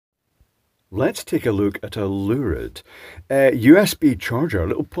Let's take a look at a lurid USB charger, a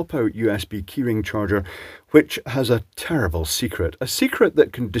little pop-out USB keyring charger, which has a terrible secret, a secret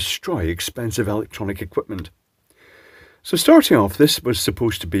that can destroy expensive electronic equipment. So starting off, this was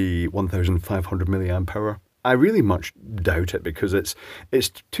supposed to be 1500 milliamp hour. I really much doubt it because it's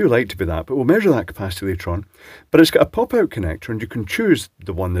too light to be that, but we'll measure that capacity later on. But it's got a pop-out connector and you can choose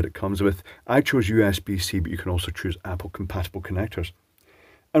the one that it comes with. I chose USB-C, but you can also choose Apple-compatible connectors.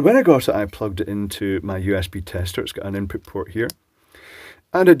 And when I got it, I plugged it into my USB tester. It's got an input port here.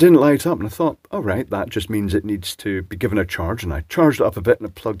 And it didn't light up. And I thought, all right, that just means it needs to be given a charge. And I charged it up a bit and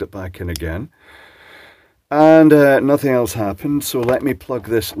I plugged it back in again. And nothing else happened. So let me plug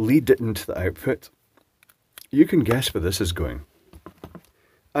this lead into the output. You can guess where this is going.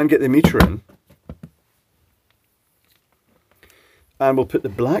 And get the meter in. And we'll put the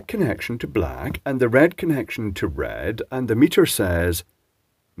black connection to black and the red connection to red. And the meter says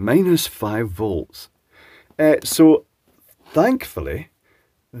 -5 volts. So thankfully,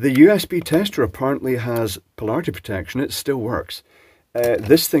 the USB tester apparently has polarity protection. It still works.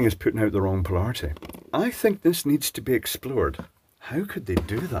 This thing is putting out the wrong polarity. I think this needs to be explored. How could they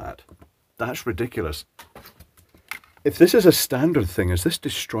do that? That's ridiculous. If this is a standard thing, has this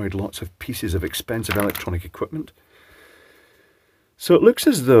destroyed lots of pieces of expensive electronic equipment? So it looks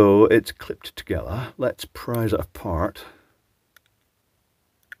as though it's clipped together. Let's prise it apart.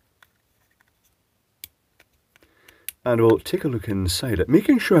 And we'll take a look inside it,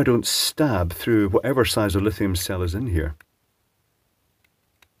 making sure I don't stab through whatever size of lithium cell is in here.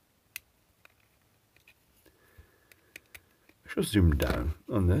 I shall zoom down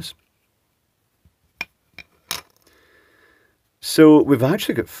on this. So we've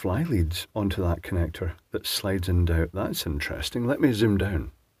actually got fly leads onto that connector that slides in and out. That's interesting. Let me zoom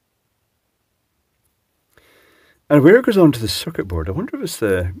down. And where it goes onto the circuit board, I wonder if it's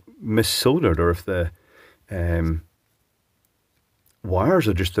the mis-soldered or if the wires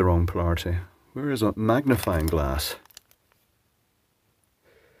are just the wrong polarity. Where is that magnifying glass?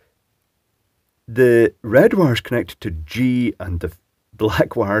 The red wires connected to G and the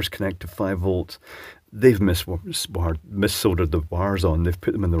black wires connect to 5 volts. They've mis-soldered the wires on. They've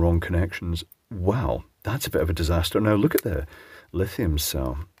put them in the wrong connections. Wow, that's a bit of a disaster. Now look at the lithium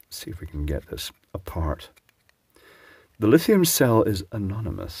cell. Let's see if we can get this apart. The lithium cell is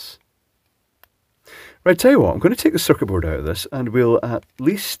anonymous. Right, tell you what, I'm going to take the circuit board out of this and we'll at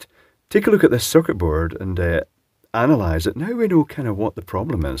least take a look at this circuit board and analyse it. Now we know kind of what the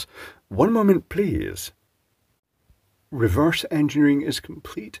problem is. One moment, please. Reverse engineering is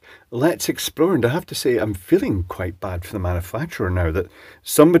complete. Let's explore. And I have to say, I'm feeling quite bad for the manufacturer now that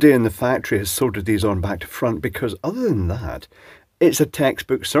somebody in the factory has soldered these on back to front, because other than that, it's a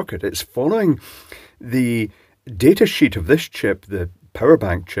textbook circuit. It's following the data sheet of this chip, the power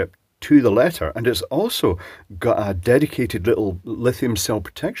bank chip, to the letter, and it's also got a dedicated little lithium cell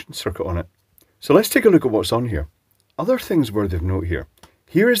protection circuit on it. So let's take a look at what's on here. Other things worthy of note here.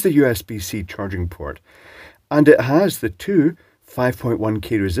 Here is the USB-C charging port, and it has the two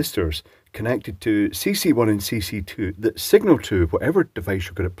 5.1K resistors connected to CC1 and CC2 that signal to whatever device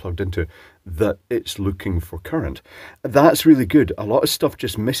you've got it plugged into that it's looking for current. That's really good. A lot of stuff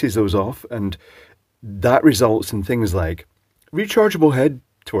just misses those off, and that results in things like rechargeable head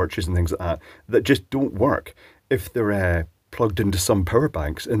torches and things like that just don't work if they're plugged into some power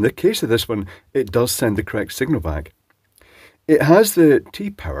banks. In the case of this one, it does send the correct signal back. It has the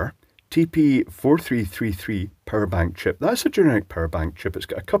T-Power TP4333 power bank chip. That's a generic power bank chip. It's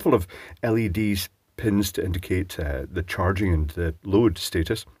got a couple of LED pins to indicate the charging and the load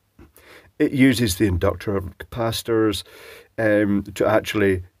status. It uses the inductor capacitors to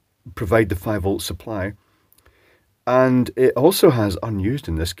actually provide the 5 volt supply. And it also has, unused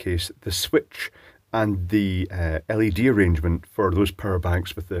in this case, the switch and the LED arrangement for those power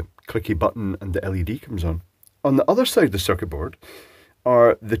banks with the clicky button and the LED comes on. On the other side of the circuit board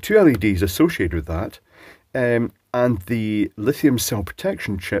are the two LEDs associated with that and the lithium cell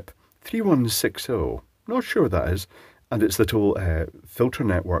protection chip 3160. Not sure what that is. And its little filter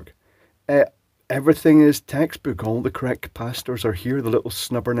network. Everything is textbook. All the correct capacitors are here. The little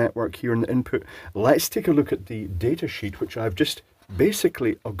snubber network here in the input. Let's take a look at the data sheet, which I've just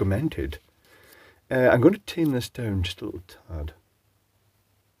basically augmented. I'm going to tame this down just a little tad.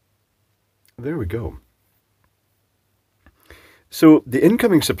 There we go. So the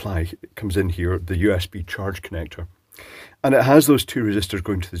incoming supply comes in here, the USB charge connector. And it has those two resistors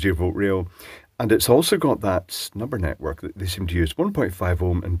going to the 0 volt rail. And it's also got that snubber network that they seem to use, 1.5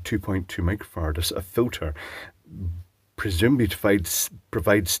 ohm and 2.2 microfarad as a filter, presumably to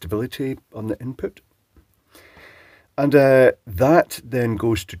provide stability on the input. And that then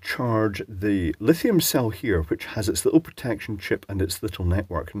goes to charge the lithium cell here, which has its little protection chip and its little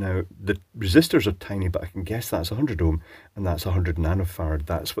network. Now, the resistors are tiny, but I can guess that's 100 ohm and that's 100 nanofarad.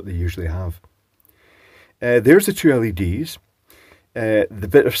 That's what they usually have. There's the two LEDs. The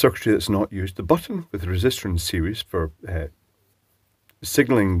bit of circuitry that's not used, the button with the resistor in series for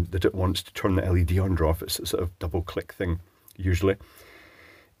signaling that it wants to turn the LED on or off. It's a sort of double click thing, usually.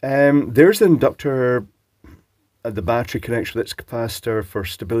 There's the inductor, the battery connection with its capacitor for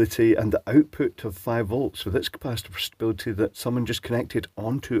stability, and the output of 5 volts with its capacitor for stability that someone just connected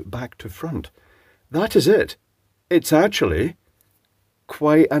onto back to front. That is it. It's actually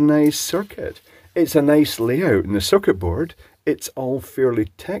quite a nice circuit. It's a nice layout in the circuit board. It's all fairly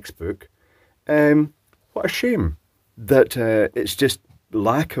textbook. What a shame that it's just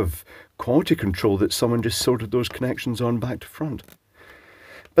lack of quality control that someone just soldered those connections on back to front.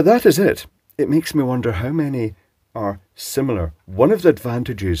 But that is it. It makes me wonder how many are similar. One of the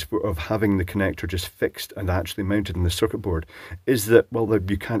advantages of having the connector just fixed and actually mounted in the circuit board is that, well,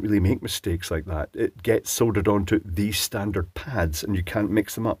 you can't really make mistakes like that. It gets soldered onto these standard pads and you can't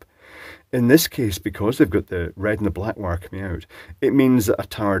mix them up. In this case, because they've got the red and the black wire coming out, it means that a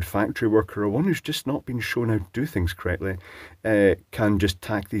tired factory worker or one who's just not been shown how to do things correctly can just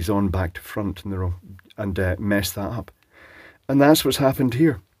tack these on back to front and mess that up. And that's what's happened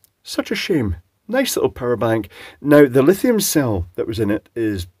here. Such a shame. Nice little power bank. Now, the lithium cell that was in it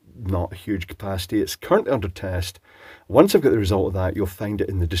is not a huge capacity. It's currently under test. Once I've got the result of that, you'll find it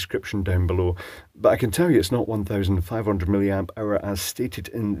in the description down below. But I can tell you it's not 1,500 milliamp hour as stated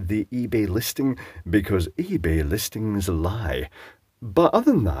in the eBay listing, because eBay listings lie. But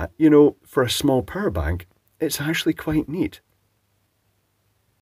other than that, you know, for a small power bank, it's actually quite neat.